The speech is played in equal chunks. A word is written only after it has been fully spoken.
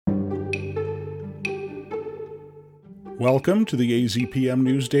Welcome to the AZPM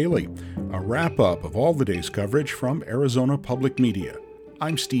News Daily, a wrap-up of all the day's coverage from Arizona Public Media.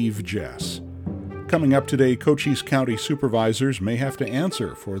 I'm Steve Jess. Coming up today, Cochise County Supervisors may have to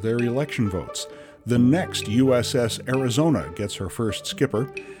answer for their election votes. The next USS Arizona gets her first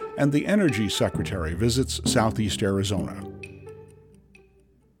skipper, and the Energy Secretary visits Southeast Arizona.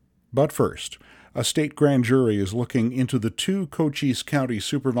 But first, a state grand jury is looking into the two Cochise County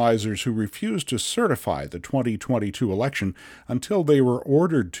supervisors who refused to certify the 2022 election until they were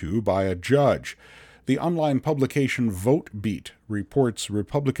ordered to by a judge. The online publication Vote Beat reports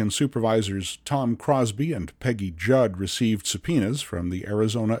Republican supervisors Tom Crosby and Peggy Judd received subpoenas from the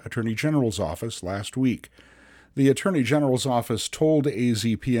Arizona Attorney General's office last week. The Attorney General's office told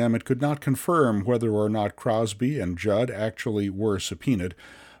AZPM it could not confirm whether or not Crosby and Judd actually were subpoenaed.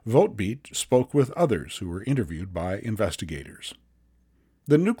 VoteBeat spoke with others who were interviewed by investigators.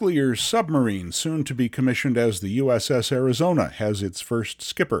 The nuclear submarine, soon to be commissioned as the USS Arizona, has its first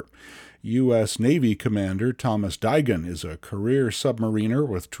skipper. U.S. Navy Commander Thomas Digan is a career submariner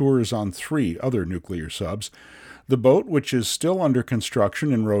with tours on 3 other nuclear subs. The boat, which is still under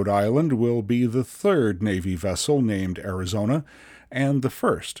construction in Rhode Island, will be the 3rd Navy vessel named Arizona, and the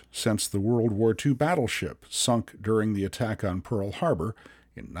first since the World War II battleship sunk during the attack on Pearl Harbor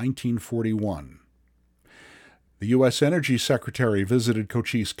in 1941. The U.S. Energy Secretary visited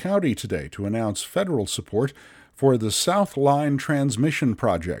Cochise County today to announce federal support for the South Line transmission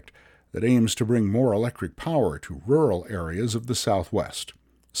project that aims to bring more electric power to rural areas of the Southwest.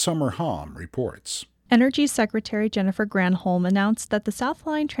 Summer Hom reports. Energy Secretary Jennifer Granholm announced that the South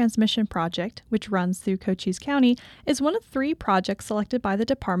Line Transmission Project, which runs through Cochise County, is one of 3 projects selected by the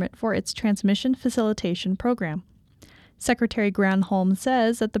department for its transmission facilitation program. Secretary Granholm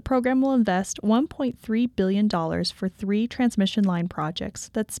says that the program will invest $1.3 billion for 3 transmission line projects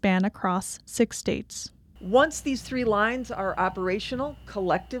that span across 6 states. Once these 3 lines are operational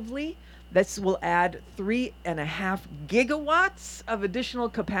collectively, this will add 3.5 gigawatts of additional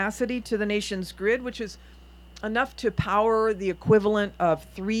capacity to the nation's grid, which is enough to power the equivalent of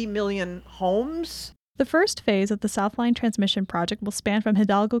 3 million homes. The first phase of the South Line Transmission Project will span from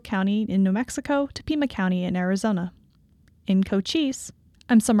Hidalgo County in New Mexico to Pima County in Arizona. In Cochise,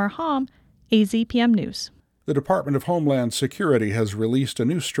 I'm Summer Hom, AZPM News. The Department of Homeland Security has released a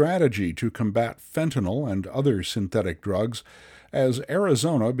new strategy to combat fentanyl and other synthetic drugs as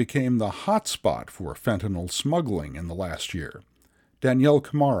Arizona became the hotspot for fentanyl smuggling in the last year. Danielle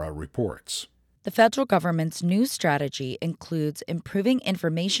Kamara reports. The federal government's new strategy includes improving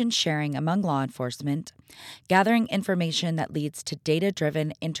information sharing among law enforcement, gathering information that leads to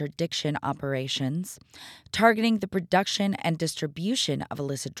data-driven interdiction operations, targeting the production and distribution of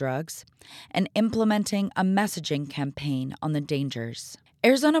illicit drugs, and implementing a messaging campaign on the dangers.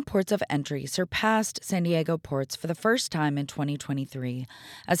 Arizona ports of entry surpassed San Diego ports for the first time in 2023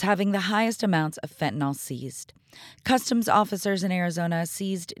 as having the highest amounts of fentanyl seized. Customs officers in Arizona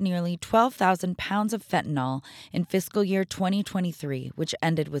seized nearly 12,000 pounds of fentanyl in fiscal year 2023, which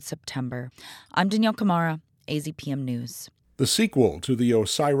ended with September. I'm Danielle Kamara, AZPM News. The sequel to the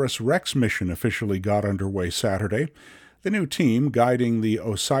OSIRIS-REx mission officially got underway Saturday. The new team guiding the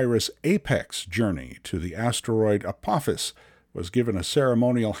OSIRIS-APEX journey to the asteroid Apophis was given a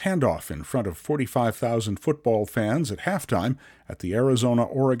ceremonial handoff in front of 45,000 football fans at halftime at the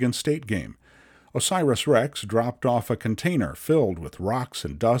Arizona-Oregon State game. OSIRIS-REx dropped off a container filled with rocks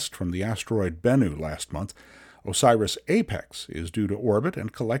and dust from the asteroid Bennu last month. OSIRIS-APEX is due to orbit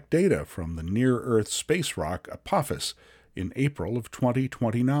and collect data from the near-Earth space rock Apophis in April of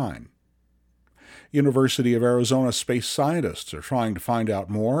 2029. University of Arizona space scientists are trying to find out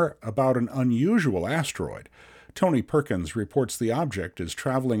more about an unusual asteroid. Tony Perkins reports the object is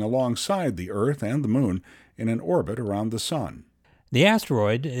traveling alongside the Earth and the Moon in an orbit around the Sun. The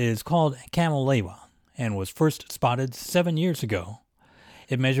asteroid is called Camellia and was first spotted 7 years ago.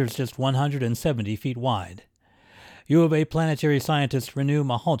 It measures just 170 feet wide. U of A planetary scientist Renu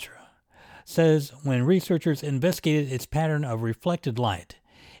Malhotra says when researchers investigated its pattern of reflected light,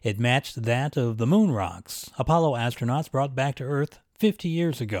 it matched that of the moon rocks Apollo astronauts brought back to Earth 50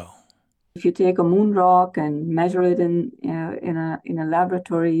 years ago. If you take a moon rock and measure it in a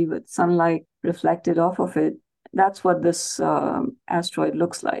laboratory with sunlight reflected off of it, that's what this asteroid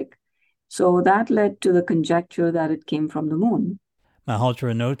looks like. So that led to the conjecture that it came from the moon.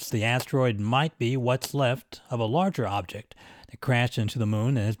 Malhotra notes the asteroid might be what's left of a larger object that crashed into the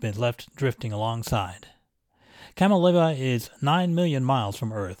moon and has been left drifting alongside. Camellia is 9 million miles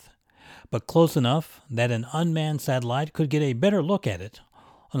from Earth, but close enough that an unmanned satellite could get a better look at it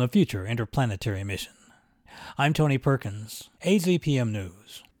on a future interplanetary mission. I'm Tony Perkins, AZPM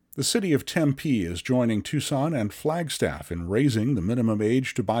News. The city of Tempe is joining Tucson and Flagstaff in raising the minimum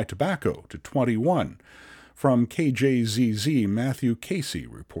age to buy tobacco to 21. From KJZZ, Matthew Casey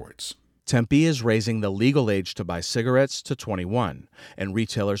reports. Tempe is raising the legal age to buy cigarettes to 21, and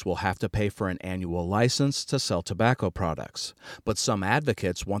retailers will have to pay for an annual license to sell tobacco products. But some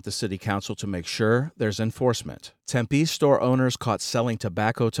advocates want the city council to make sure there's enforcement. Tempe store owners caught selling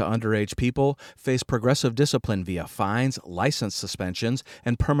tobacco to underage people face progressive discipline via fines, license suspensions,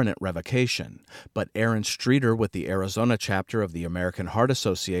 and permanent revocation. But Aaron Streeter with the Arizona chapter of the American Heart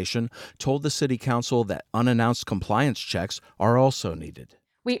Association told the city council that unannounced compliance checks are also needed.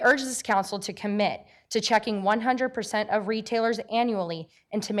 We urge this council to commit to checking 100% of retailers annually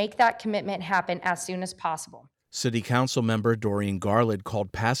and to make that commitment happen as soon as possible. City Council member Doreen Garland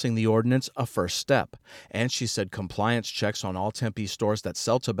called passing the ordinance a first step, and she said compliance checks on all Tempe stores that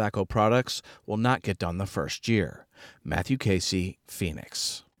sell tobacco products will not get done the first year. Matthew Casey,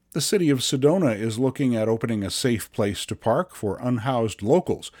 Phoenix. The city of Sedona is looking at opening a safe place to park for unhoused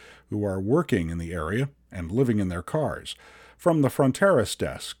locals who are working in the area and living in their cars. From the Fronteras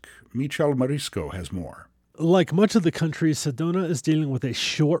desk, Michel Marisco has more. Like much of the country, Sedona is dealing with a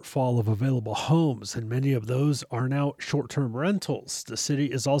shortfall of available homes, and many of those are now short-term rentals. The city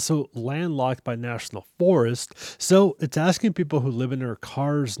is also landlocked by national forest, so it's asking people who live in their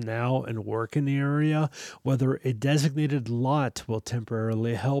cars now and work in the area whether a designated lot will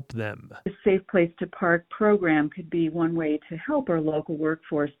temporarily help them. The Safe Place to Park program could be one way to help our local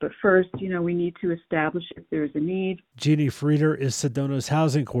workforce, but first, we need to establish if there's a need. Jeannie Frieder is Sedona's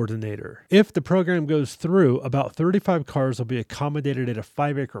housing coordinator. If the program goes through, about 35 cars will be accommodated at a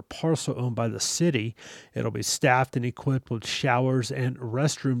 5-acre parcel owned by the city. It'll be staffed and equipped with showers and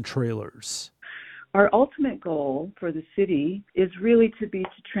restroom trailers. Our ultimate goal for the city is really to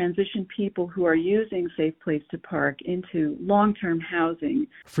transition people who are using Safe Place to Park into long-term housing.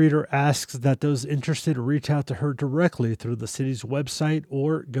 Frieder asks that those interested reach out to her directly through the city's website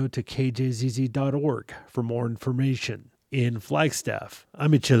or go to kjzz.org for more information. In Flagstaff,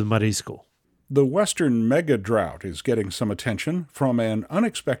 I'm Michel Marisco. The Western mega drought is getting some attention from an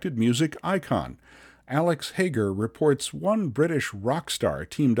unexpected music icon. Alex Hager reports one British rock star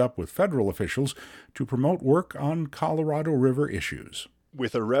teamed up with federal officials to promote work on Colorado River issues.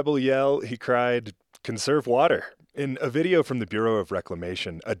 With a rebel yell, he cried, "Conserve water." In a video from the Bureau of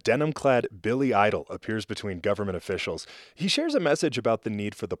Reclamation, a denim-clad Billy Idol appears between government officials. He shares a message about the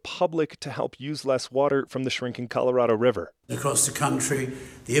need for the public to help use less water from the shrinking Colorado River. Across the country,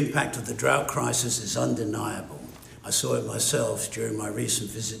 the impact of the drought crisis is undeniable. I saw it myself during my recent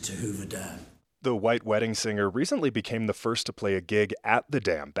visit to Hoover Dam. The White Wedding singer recently became the first to play a gig at the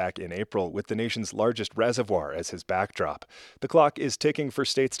dam back in April with the nation's largest reservoir as his backdrop. The clock is ticking for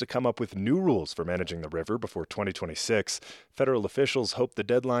states to come up with new rules for managing the river before 2026. Federal officials hope the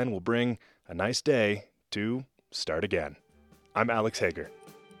deadline will bring a nice day to start again. I'm Alex Hager.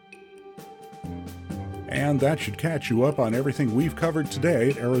 And that should catch you up on everything we've covered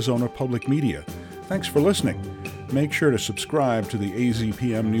today at Arizona Public Media. Thanks for listening. Make sure to subscribe to the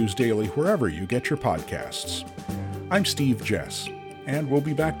AZPM News Daily wherever you get your podcasts. I'm Steve Jess, and we'll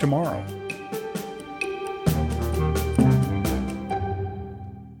be back tomorrow.